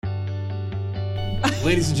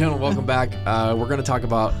Ladies and gentlemen, welcome back. We're going to talk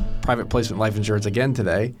about private placement life insurance again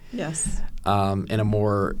today. Yes. In a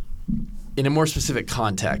more specific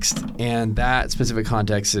context. And that specific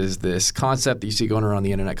context is this concept that you see going around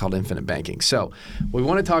the internet called infinite banking. So what we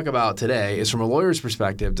want to talk about today is from a lawyer's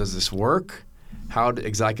perspective, does this work? How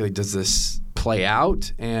exactly does this play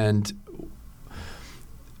out? And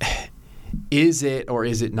is it or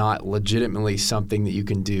is it not legitimately something that you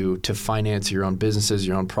can do to finance your own businesses,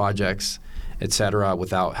 your own projects, et cetera,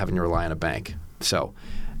 without having to rely on a bank? So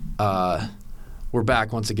we're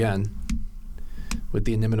back once again with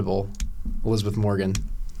the inimitable Elizabeth Morgan.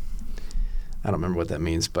 I don't remember what that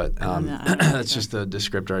means, but that's just the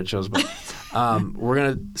descriptor I chose. But we're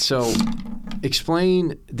going to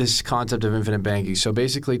explain this concept of infinite banking. So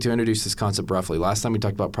basically, to introduce this concept roughly, last time we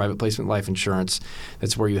talked about private placement life insurance.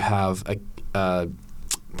 That's where you have a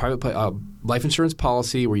life insurance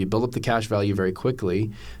policy where you build up the cash value very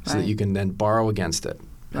quickly so that you can then borrow against it.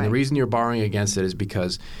 And the reason you're borrowing against it is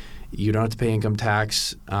because you don't have to pay income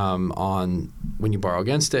tax on when you borrow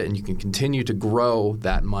against it, and you can continue to grow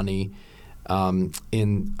that money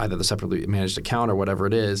in either the separately managed account or whatever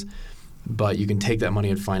it is, but you can take that money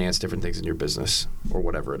and finance different things in your business or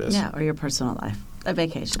whatever it is. Yeah, or your personal life, a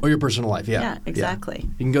vacation. Or your personal life, yeah. Yeah, exactly. Yeah.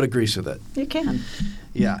 You can go to Greece with it. You can.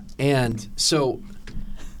 Yeah, and so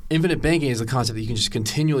infinite banking is a concept that you can just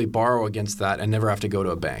continually borrow against that and never have to go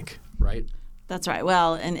to a bank, right? That's right.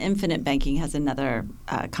 Well, and infinite banking has another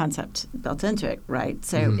concept built into it, right?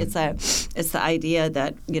 So it's the idea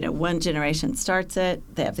that one generation starts it,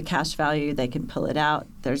 they have the cash value, they can pull it out.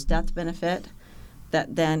 There's death benefit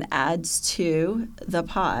that then adds to the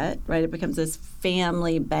pot, right? It becomes this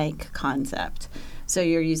family bank concept. So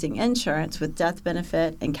you're using insurance with death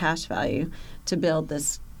benefit and cash value to build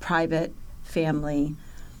this private family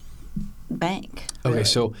bank. Okay, really.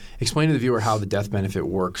 So explain to the viewer how the death benefit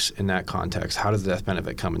works in that context. How does the death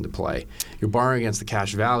benefit come into play? You're borrowing against the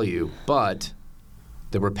cash value, but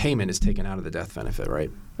the repayment is taken out of the death benefit, right?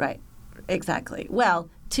 Right, exactly. Well,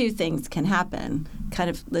 two things can happen.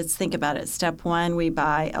 Let's think about it. Step one, we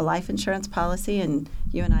buy a life insurance policy, and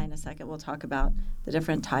you and I in a second will talk about the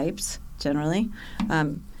different types generally.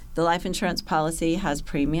 The life insurance policy has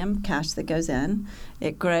premium, cash that goes in.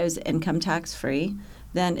 It grows income tax free.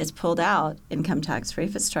 Then it's pulled out income tax-free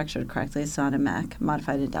if it's structured correctly. It's not a MEC,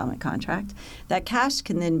 modified endowment contract. That cash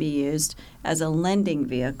can then be used as a lending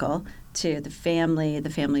vehicle to the family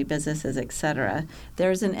businesses, et cetera.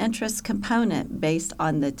 There's an interest component based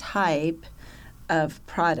on the type of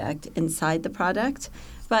product inside the product.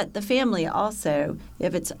 But the family also,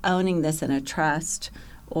 if it's owning this in a trust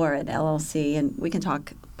or an LLC, and we can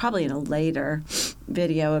talk probably in a later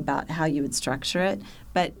video about how you would structure it,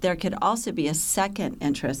 but there could also be a second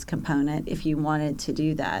interest component if you wanted to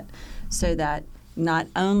do that, so that not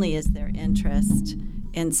only is there interest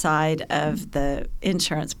inside of the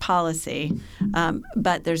insurance policy,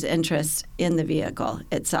 but there's interest in the vehicle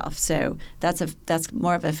itself. So that's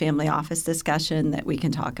more of a family office discussion that we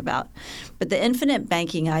can talk about. But the infinite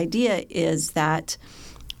banking idea is that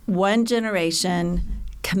one generation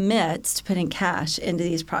commits to putting cash into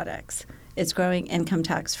these products. It's growing income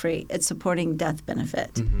tax free. It's supporting death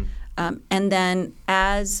benefit. And then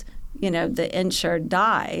as the insured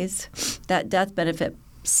dies, that death benefit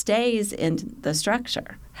stays in the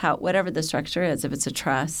structure, whatever the structure is, if it's a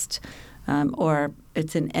trust or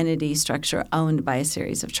it's an entity structure owned by a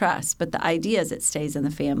series of trusts. But the idea is it stays in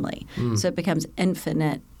the family. So it becomes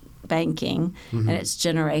infinite banking, and it's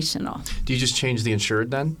generational. Do you just change the insured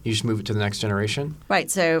then? You just move it to the next generation? Right.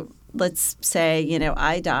 So let's say,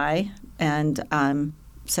 I die, and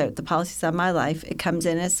so the policy's on my life. It comes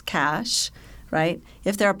in as cash, right?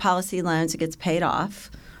 If there are policy loans, it gets paid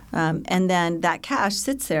off. And then that cash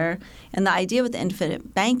sits there. And the idea with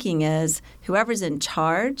infinite banking is whoever's in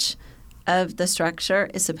charge of the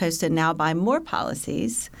structure is supposed to now buy more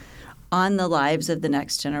policies on the lives of the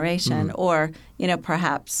next generation or,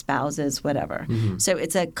 perhaps spouses, whatever. So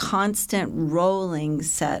it's a constant rolling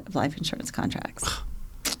set of life insurance contracts.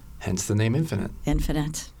 Hence the name Infinite.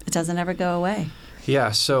 Infinite. It doesn't ever go away.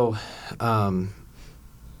 Yeah. So,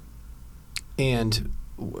 and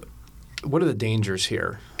what are the dangers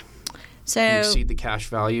here? So you exceed the cash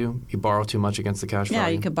value. You borrow too much against the cash value. Yeah,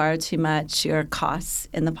 you could borrow too much. Your costs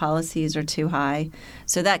in the policies are too high.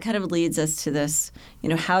 So that kind of leads us to this,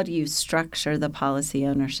 how do you structure the policy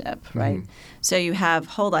ownership, right? So you have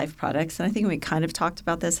whole life products, and I think we kind of talked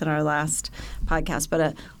about this in our last podcast, but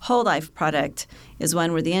a whole life product is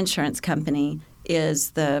one where the insurance company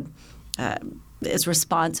is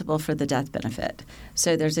responsible for the death benefit.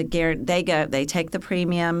 So there's they take the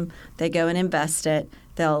premium, they go and invest it,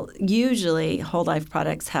 they'll usually whole life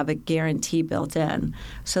products have a guarantee built in.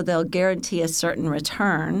 So they'll guarantee a certain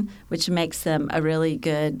return, which makes them a really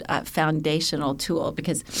good foundational tool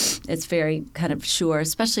because it's very kind of sure,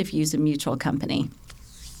 especially if you use a mutual company.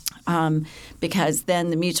 Because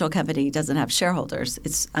then the mutual company doesn't have shareholders.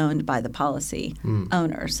 It's owned by the policy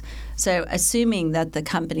owners. So assuming that the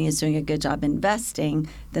company is doing a good job investing,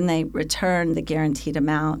 then they return the guaranteed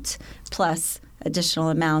amount plus additional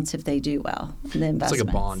amounts if they do well in the investments. It's like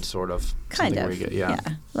a bond, sort of. Kind of. Where you get,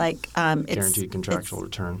 Like guaranteed contractual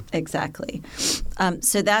return. Exactly.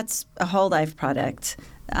 So that's a whole life product.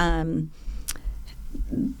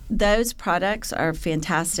 Those products are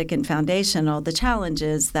fantastic and foundational. The challenge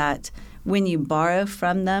is that when you borrow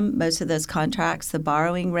from them, most of those contracts, the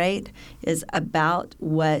borrowing rate is about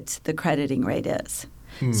what the crediting rate is.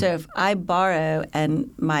 So if I borrow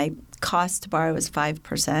and my cost to borrow is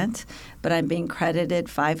 5%, but I'm being credited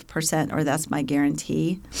 5%, or that's my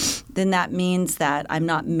guarantee, then that means that I'm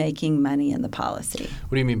not making money in the policy.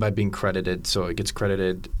 What do you mean by being credited? So it gets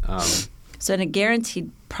credited... So in a guaranteed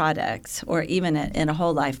product, or even in a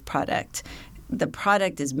whole life product, the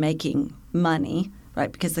product is making money,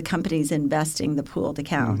 right? Because the company's investing the pooled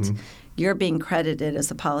account. You're being credited as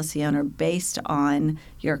a policy owner based on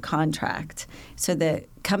your contract. So the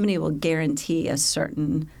company will guarantee a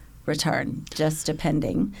certain return, just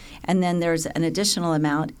depending. And then there's an additional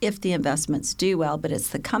amount if the investments do well, but it's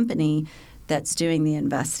the company that's doing the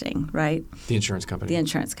investing, right? The insurance company. The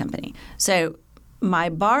insurance company. So my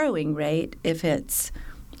borrowing rate, if it's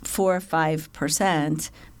 4 or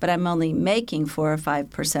 5%, but I'm only making 4 or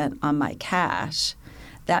 5% on my cash,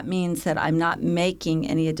 that means that I'm not making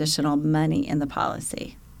any additional money in the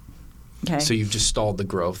policy. Okay. So you've just stalled the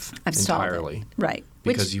growth entirely. Right.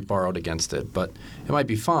 Because you borrowed against it. But it might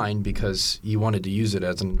be fine because you wanted to use it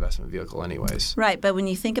as an investment vehicle anyways. Right. But when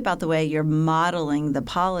you think about the way you're modeling the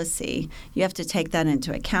policy, you have to take that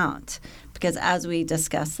into account. Because as we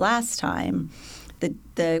discussed last time,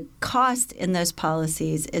 the cost in those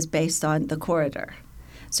policies is based on the corridor.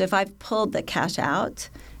 So if I've pulled the cash out,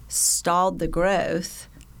 stalled the growth,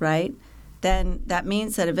 right, then that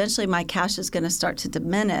means that eventually my cash is going to start to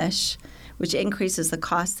diminish, which increases the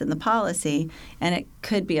cost in the policy, and it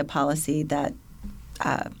could be a policy that,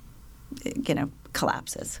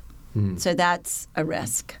 collapses. So that's a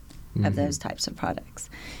risk of those types of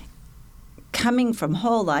products. Coming from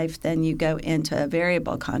whole life, then you go into a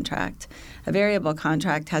variable contract. A variable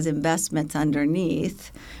contract has investments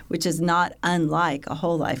underneath, which is not unlike a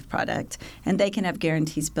whole life product, and they can have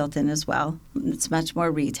guarantees built in as well. It's much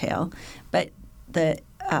more retail, but the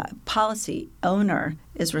policy owner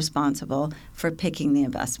is responsible for picking the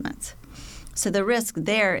investments. So the risk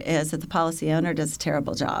there is that the policy owner does a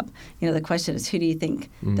terrible job. The question is, who do you think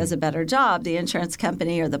does a better job, the insurance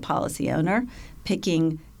company or the policy owner,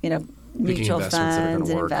 picking, mutual funds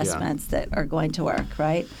and investments that are going to work,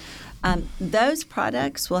 right? Those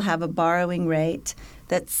products will have a borrowing rate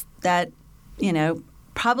that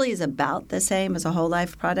probably is about the same as a whole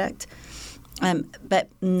life product, but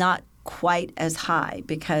not quite as high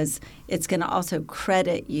because it's going to also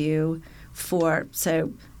credit you for,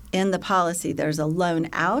 so in the policy there's a loan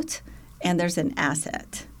out and there's an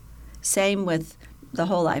asset. Same with the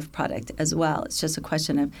whole life product as well. It's just a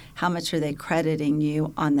question of how much are they crediting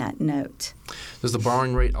you on that note. Does the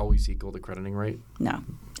borrowing rate always equal the crediting rate? No,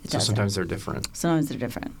 it doesn't. Sometimes they're different. Sometimes they're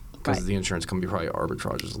different. Because the insurance company probably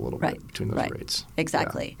arbitrages a little bit between those rates.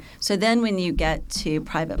 Exactly. Yeah. So then when you get to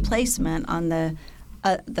private placement on the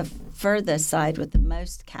furthest side with the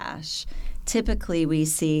most cash, typically we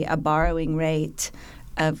see a borrowing rate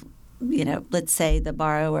of, let's say the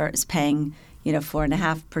borrower is paying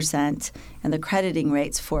 4.5%, and the crediting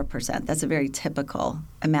rate's 4%. That's a very typical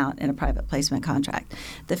amount in a private placement contract.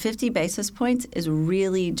 The 50 basis points is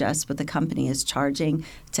really just what the company is charging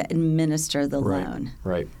to administer the loan.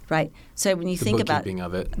 Right. Right. So when you think about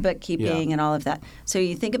bookkeeping and all of that, so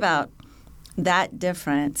you think about that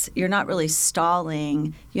difference, you're not really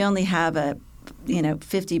stalling. You only have a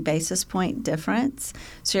 50 basis point difference.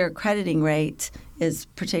 So your crediting rate is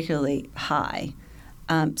particularly high.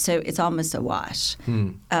 So it's almost a wash.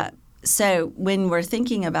 So when we're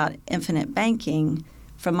thinking about infinite banking,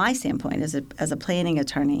 from my standpoint as a planning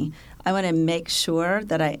attorney, I want to make sure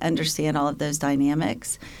that I understand all of those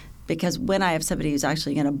dynamics, because when I have somebody who's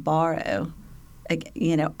actually going to borrow,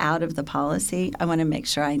 out of the policy, I want to make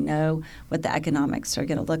sure I know what the economics are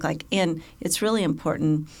going to look like. And it's really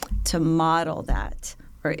important to model that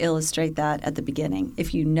or illustrate that at the beginning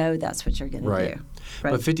if you know that's what you're going to do. Right.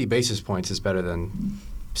 But 50 basis points is better than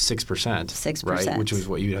 6%. 6%. Right? Which is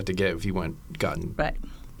what you'd have to get if you gotten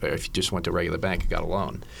if you just went to a regular bank and got a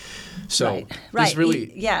loan. So right. this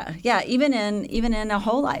really even in a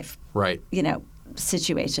whole life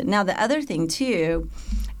situation. Now the other thing too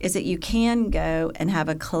is that you can go and have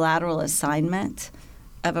a collateral assignment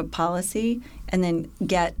of a policy and then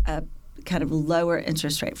get a kind of lower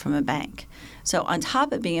interest rate from a bank. So on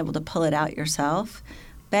top of being able to pull it out yourself,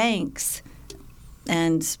 banks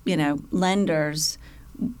and lenders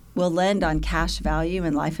will lend on cash value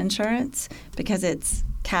in life insurance because it's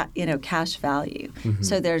cash value. Mm-hmm.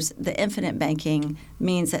 So there's the infinite banking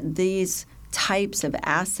means that these types of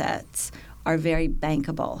assets are very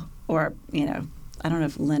bankable, or I don't know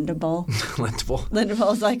if lendable.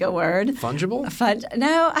 Lendable is like a word. Fungible?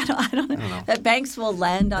 No, I don't know. But banks will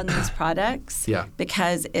lend on these products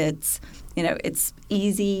because it's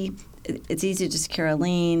easy. It's easy to secure a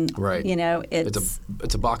lien. Right.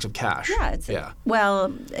 It's a box of cash. Yeah.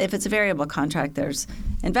 Well, if it's a variable contract, there's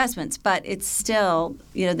investments, but it's still,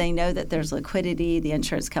 they know that there's liquidity. The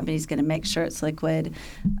insurance company is going to make sure it's liquid.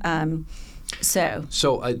 So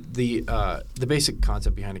the basic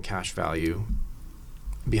concept behind the cash value,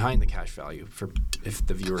 for if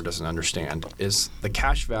the viewer doesn't understand, is the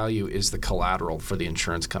cash value is the collateral for the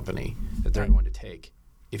insurance company that they're going to take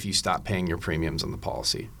if you stop paying your premiums on the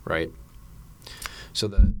policy, right? So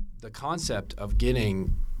the concept of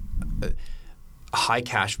getting a high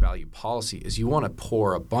cash value policy is you want to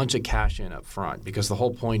pour a bunch of cash in up front, because the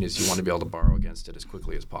whole point is you want to be able to borrow against it as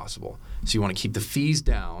quickly as possible. So you want to keep the fees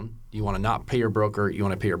down. You want to not pay your broker. You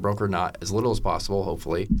want to pay your broker not as little as possible,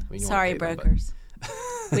 hopefully. Sorry, brokers.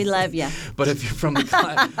 We love you. But if you're from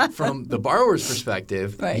the borrower's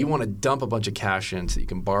perspective, right. You want to dump a bunch of cash in so you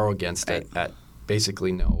can borrow against it at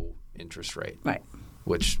basically no interest rate. Right.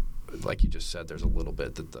 Which, like you just said, there's a little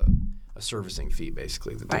bit that a servicing fee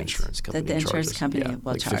basically that the insurance company charges. Insurance company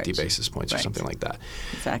will like charge. 50 basis points or something like that.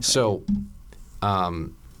 Exactly. So, but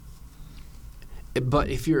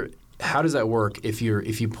how does that work if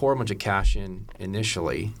you pour a bunch of cash in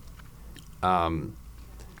initially?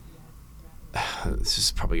 This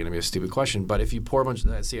is probably going to be a stupid question, but if you pour a bunch,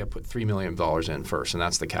 let's say I put $3 million in first, and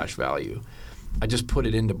that's the cash value. I just put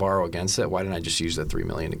it in to borrow against it. Why didn't I just use that $3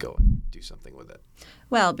 million to go and do something with it?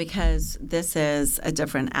 Well, because this is a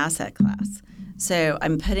different asset class. So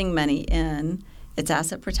I'm putting money in. It's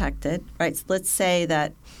asset protected, right? So let's say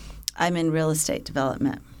that I'm in real estate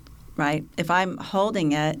development, right? If I'm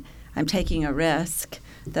holding it, I'm taking a risk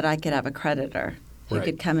that I could have a creditor who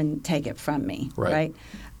could come and take it from me, right?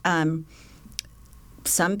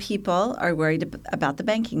 Some people are worried about the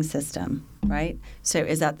banking system, right? So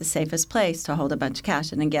is that the safest place to hold a bunch of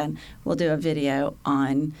cash? And again, we'll do a video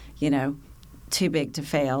on, too big to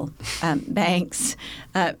fail banks.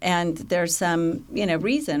 And there's some,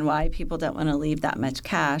 reason why people don't want to leave that much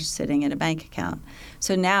cash sitting in a bank account.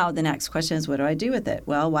 So now the next question is, what do I do with it?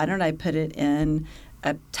 Well, why don't I put it in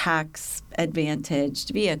a tax-advantaged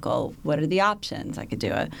vehicle? What are the options? I could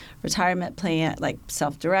do a retirement plan, like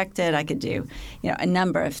self-directed. I could do, a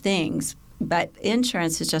number of things. But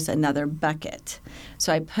insurance is just another bucket.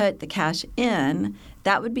 So I put the cash in.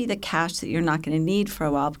 That would be the cash that you're not going to need for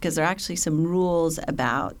a while, because there are actually some rules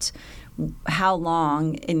about how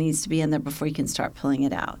long it needs to be in there before you can start pulling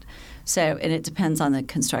it out. So, and it depends on the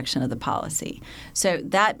construction of the policy. So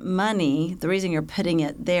that money, the reason you're putting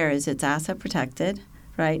it there is it's asset protected,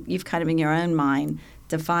 right? You've kind of in your own mind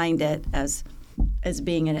defined it as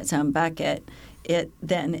being in its own bucket. It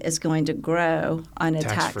then is going to grow on a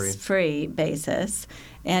tax-free basis,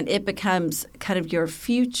 and it becomes kind of your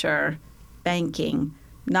future banking,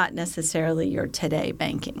 not necessarily your today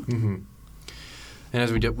banking. Mm-hmm. And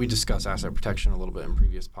as we discussed asset protection a little bit in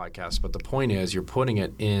previous podcasts, but the point is you're putting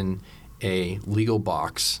it in a legal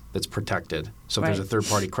box that's protected. So if there's a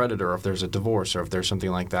third-party creditor, or if there's a divorce, or if there's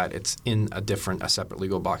something like that, it's in a separate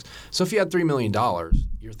legal box. So if you had $3 million,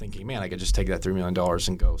 you're thinking, man, I could just take that $3 million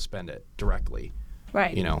and go spend it directly.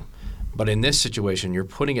 Right. But in this situation, you're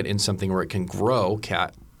putting it in something where it can grow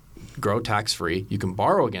tax-free. You can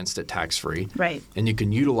borrow against it tax-free. Right. And you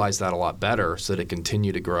can utilize that a lot better so that it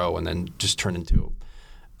continue to grow and then just turn into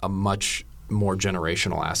a much more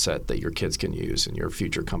generational asset that your kids can use and your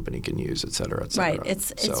future company can use, et cetera, et cetera. Right.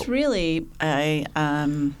 It's really a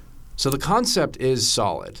So the concept is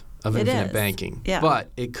solid of infinite banking. Yeah. But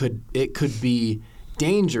it could be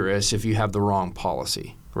dangerous if you have the wrong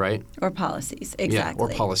policy, right? Or policies, exactly. Yeah, or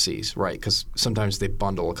policies, right? Because sometimes they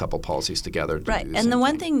bundle a couple policies together. Right. And the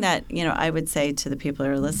one thing that, I would say to the people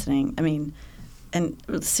who are listening,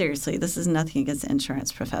 and seriously, this is nothing against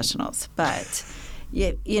insurance professionals, but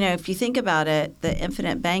if you think about it, the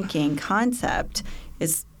infinite banking concept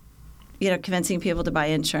is convincing people to buy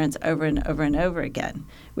insurance over and over and over again,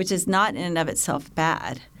 which is not in and of itself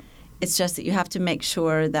bad. It's just that you have to make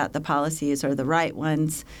sure that the policies are the right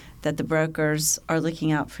ones, that the brokers are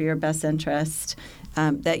looking out for your best interest,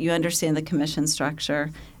 that you understand the commission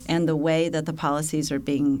structure and the way that the policies are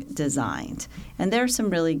being designed. And there are some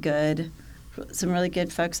really good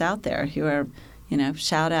folks out there who are,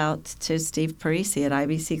 shout out to Steve Parisi at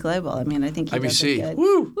IBC Global. I mean, I think he does a good,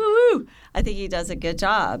 woo. I think he does a good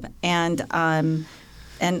job. And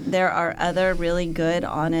there are other really good,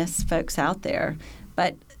 honest folks out there.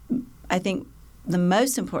 But I think the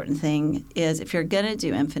most important thing is if you're going to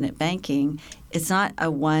do infinite banking, it's not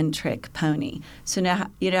a one-trick pony. So now,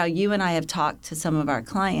 you and I have talked to some of our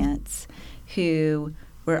clients who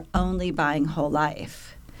were only buying whole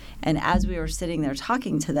life. And as we were sitting there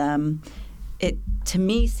talking to them, it to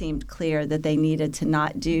me seemed clear that they needed to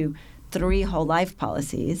not do 3 whole life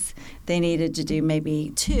policies. They needed to do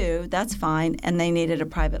maybe 2, that's fine, and they needed a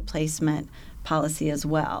private placement policy as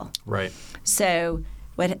well. Right. So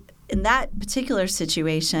in that particular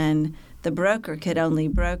situation, the broker could only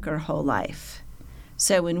broker whole life.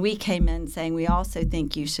 So when we came in saying we also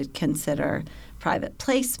think you should consider private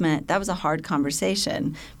placement, that was a hard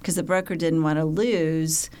conversation because the broker didn't want to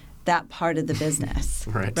lose that part of the business.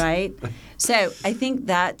 Right? So I think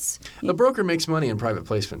that's... The broker makes money in private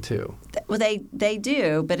placement too. Well, they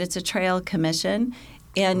do, but it's a trail commission,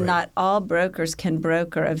 and not all brokers can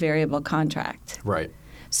broker a variable contract. Right.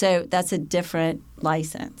 So that's a different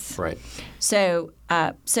license. Right. So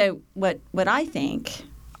what I think,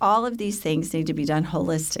 all of these things need to be done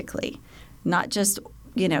holistically, not just,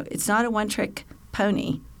 it's not a one-trick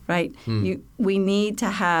pony, right? We need to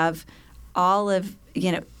have all of,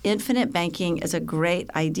 infinite banking is a great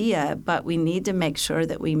idea, but we need to make sure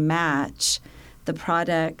that we match the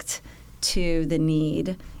product to the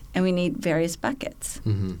need, and we need various buckets.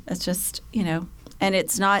 Mm-hmm. It's just, and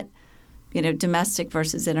it's not, domestic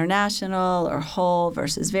versus international or whole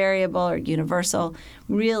versus variable or universal.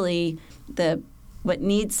 Really, what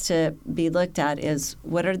needs to be looked at is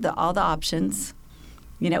what are all the options,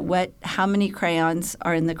 how many crayons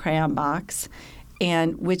are in the crayon box,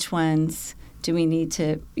 and which ones do we need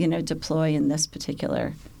to, deploy in this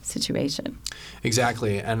particular situation?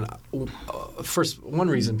 Exactly. And first, one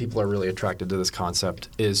reason people are really attracted to this concept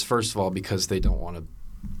is, first of all, because they don't want to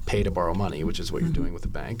pay to borrow money, which is what you're doing with a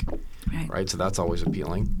bank. Right. So that's always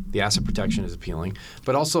appealing. The asset protection is appealing.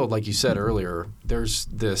 But also, like you said earlier, there's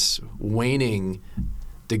this waning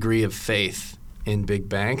degree of faith in big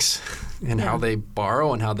banks and how they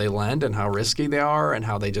borrow and how they lend and how risky they are and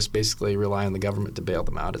how they just basically rely on the government to bail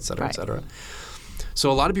them out, et cetera, et cetera. So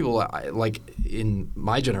a lot of people, like in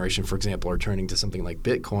my generation, for example, are turning to something like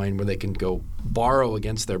Bitcoin where they can go borrow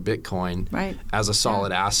against their Bitcoin as a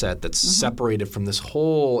solid asset that's separated from this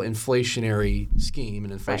whole inflationary scheme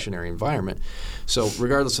and inflationary environment. So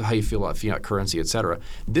regardless of how you feel about fiat currency, et cetera,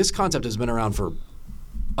 this concept has been around for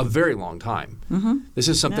a very long time. Mm-hmm. This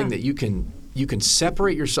is something that you can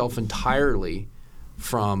separate yourself entirely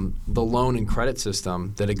from the loan and credit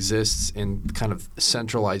system that exists in kind of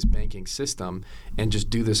centralized banking system and just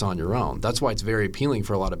do this on your own. That's why it's very appealing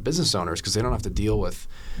for a lot of business owners because they don't have to deal with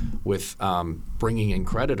bringing in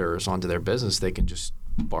creditors onto their business. They can just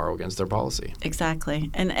borrow against their policy. Exactly.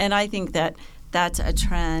 And I think that that's a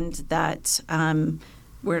trend that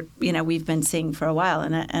we've been seeing for a while,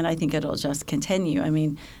 and I think it'll just continue. I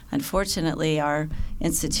mean, unfortunately, our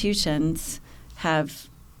institutions have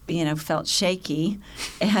felt shaky,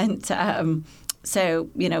 and so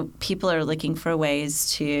people are looking for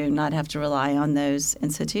ways to not have to rely on those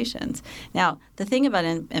institutions. Now, the thing about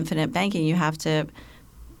infinite banking, you have to,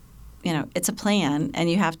 it's a plan, and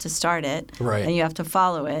you have to start it, and you have to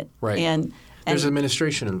follow it, and there's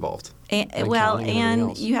administration involved.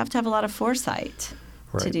 And you have to have a lot of foresight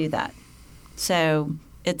to do that. So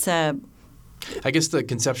it's I guess the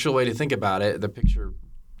conceptual way to think about it, the picture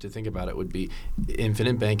to think about it would be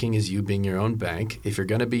infinite banking is you being your own bank. If you're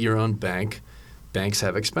going to be your own bank, banks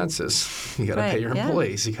have expenses. You got to pay your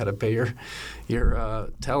employees. You got to pay your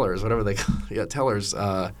tellers, whatever they call it. You got tellers.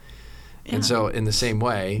 And so in the same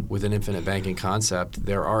way, with an infinite banking concept,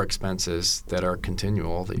 there are expenses that are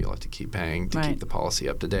continual that you'll have to keep paying to keep the policy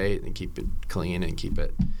up to date and keep it clean and keep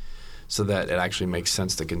it so that it actually makes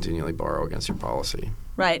sense to continually borrow against your policy.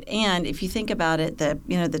 Right. And if you think about it,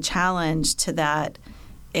 the challenge to that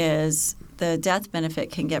is the death benefit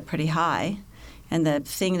can get pretty high. And the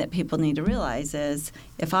thing that people need to realize is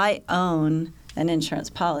if I own an insurance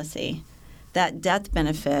policy, that death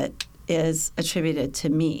benefit is attributed to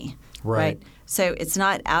me. Right. So it's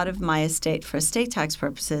not out of my estate for estate tax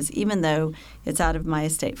purposes, even though it's out of my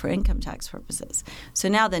estate for income tax purposes. So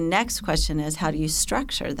now the next question is, how do you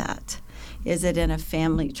structure that? Is it in a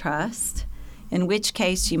family trust? In which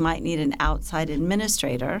case you might need an outside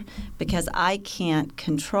administrator, because I can't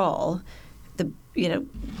control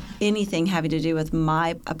anything having to do with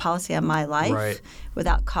a policy on my life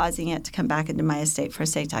without causing it to come back into my estate for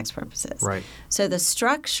estate tax purposes. Right. So the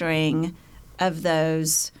structuring of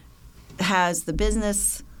those has the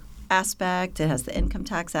business aspect, it has the income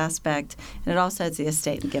tax aspect, and it also has the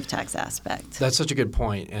estate and gift tax aspect. That's such a good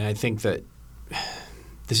point, and I think that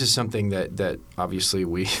this is something that obviously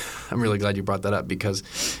I'm really glad you brought that up, because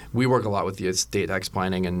we work a lot with the estate tax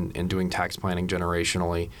planning and doing tax planning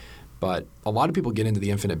generationally. But a lot of people get into the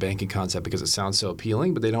infinite banking concept because it sounds so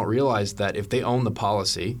appealing, but they don't realize that if they own the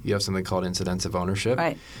policy, you have something called incidence of ownership,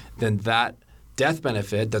 then that death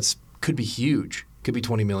benefit could be huge. Could be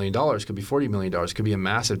 $20 million, could be $40 million, could be a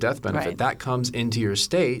massive death benefit. That comes into your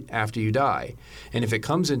estate after you die. And if it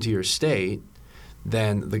comes into your estate,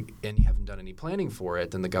 and you haven't done any planning for it,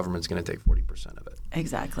 then the government's going to take 40% of it.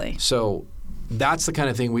 Exactly. So that's the kind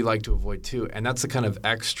of thing we like to avoid too. And that's the kind of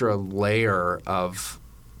extra layer of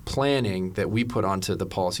planning that we put onto the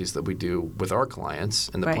policies that we do with our clients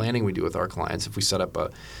and the planning we do with our clients. If we set up a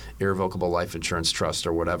irrevocable life insurance trust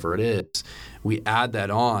or whatever it is, we add that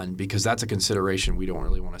on because that's a consideration. We don't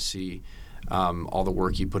really want to see all the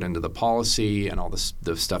work you put into the policy and all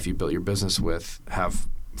the stuff you built your business with have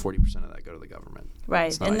 40% of that go to the government.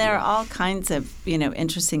 Right. And there are all kinds of,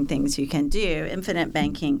 interesting things you can do. Infinite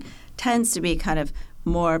banking tends to be kind of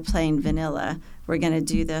more plain vanilla. We're going to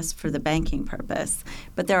do this for the banking purpose.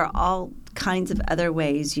 But there are all kinds of other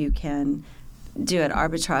ways you can do it.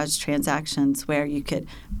 Arbitrage transactions where you could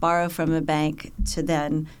borrow from a bank to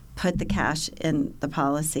then put the cash in the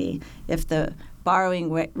policy. If the borrowing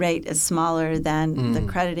rate is smaller than the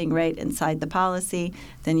crediting rate inside the policy,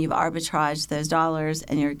 then you've arbitraged those dollars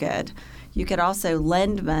and you're good. You could also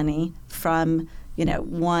lend money from,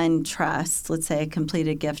 one trust, let's say a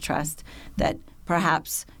completed gift trust that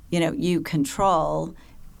perhaps, you control,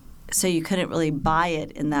 so you couldn't really buy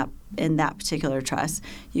it in that particular trust.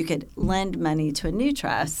 You could lend money to a new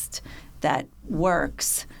trust that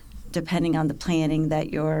works depending on the planning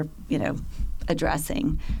that you're,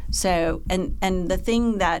 addressing. So, and the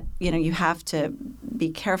thing that, you have to be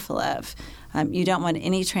careful of, you don't want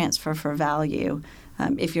any transfer for value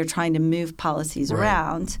if you're trying to move policies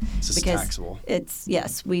around. It's because taxable.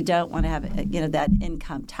 We don't want to have, that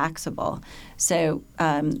income taxable. So,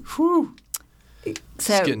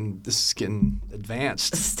 This is getting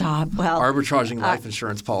advanced. Stop. Well, arbitraging life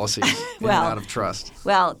insurance policies in and out of trust.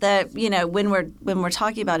 Well, when we're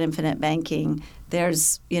talking about infinite banking,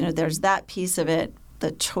 there's that piece of it,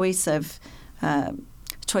 the choice of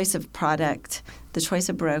product, the choice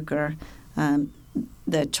of broker,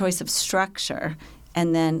 the choice of structure,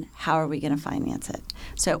 and then how are we going to finance it?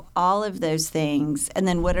 So all of those things, and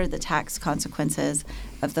then what are the tax consequences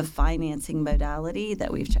of the financing modality that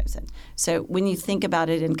we've chosen? So when you think about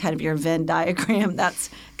it in kind of your Venn diagram, that's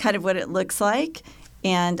kind of what it looks like.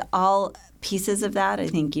 And all pieces of that, I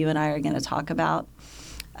think you and I are going to talk about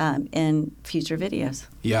in future videos.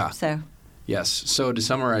 Yeah. So. Yes. So to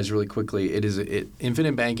summarize really quickly,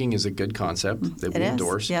 infinite banking is a good concept that we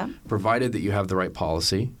endorse, provided that you have the right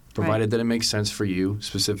policy, provided that it makes sense for you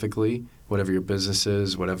specifically, whatever your business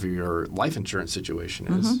is, whatever your life insurance situation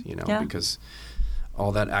is, because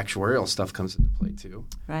all that actuarial stuff comes into play too.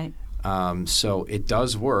 Right. So it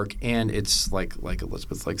does work, and it's like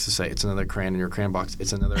Elizabeth likes to say, it's another crayon in your crayon box.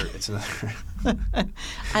 It's another.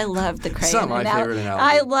 I love the crayon. It's not my favorite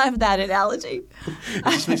analogy. I love that analogy. It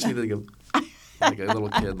just makes me think of like a little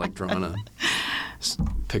kid drawing a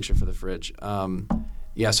picture for the fridge.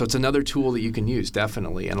 So it's another tool that you can use,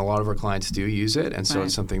 definitely, and a lot of our clients do use it, and so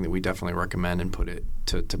it's something that we definitely recommend and put it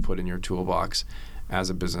to put in your toolbox as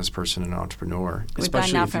a business person and entrepreneur.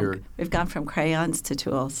 We've gone from crayons to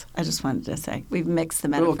tools. I just wanted to say we've mixed the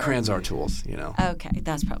metaphor. Well, crayons are tools, Okay,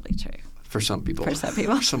 that's probably true. For some people.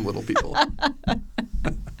 For some little people.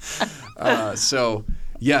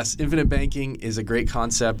 Yes, infinite banking is a great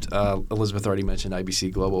concept. Elizabeth already mentioned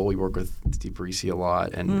IBC Global. We work with Steve Parisi a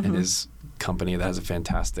lot and his company that has a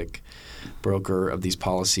fantastic broker of these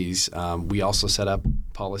policies. We also set up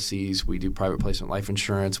policies. We do private placement life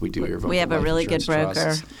insurance. We do irrevocable. We have a really good broker.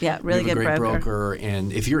 Trusts. Yeah, really good broker. We have a great broker.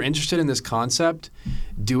 And if you're interested in this concept,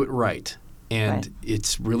 do it right. And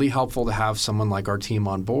it's really helpful to have someone like our team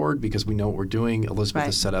on board because we know what we're doing. Elizabeth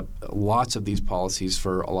has set up lots of these policies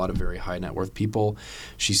for a lot of very high net worth people.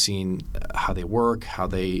 She's seen how they work, how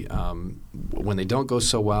they when they don't go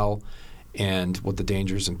so well. and what the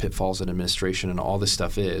dangers and pitfalls in administration and all this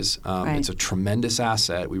stuff is. Right. It's a tremendous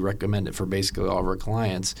asset. We recommend it for basically all of our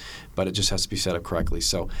clients, but it just has to be set up correctly.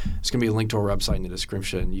 So there's going to be a link to our website in the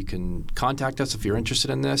description. You can contact us if you're interested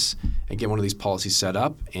in this and get one of these policies set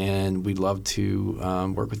up, and we'd love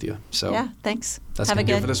to work with you. So yeah, thanks. That's Have going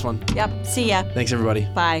to do a it for this one. Yep. See ya. Thanks, everybody.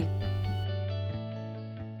 Bye.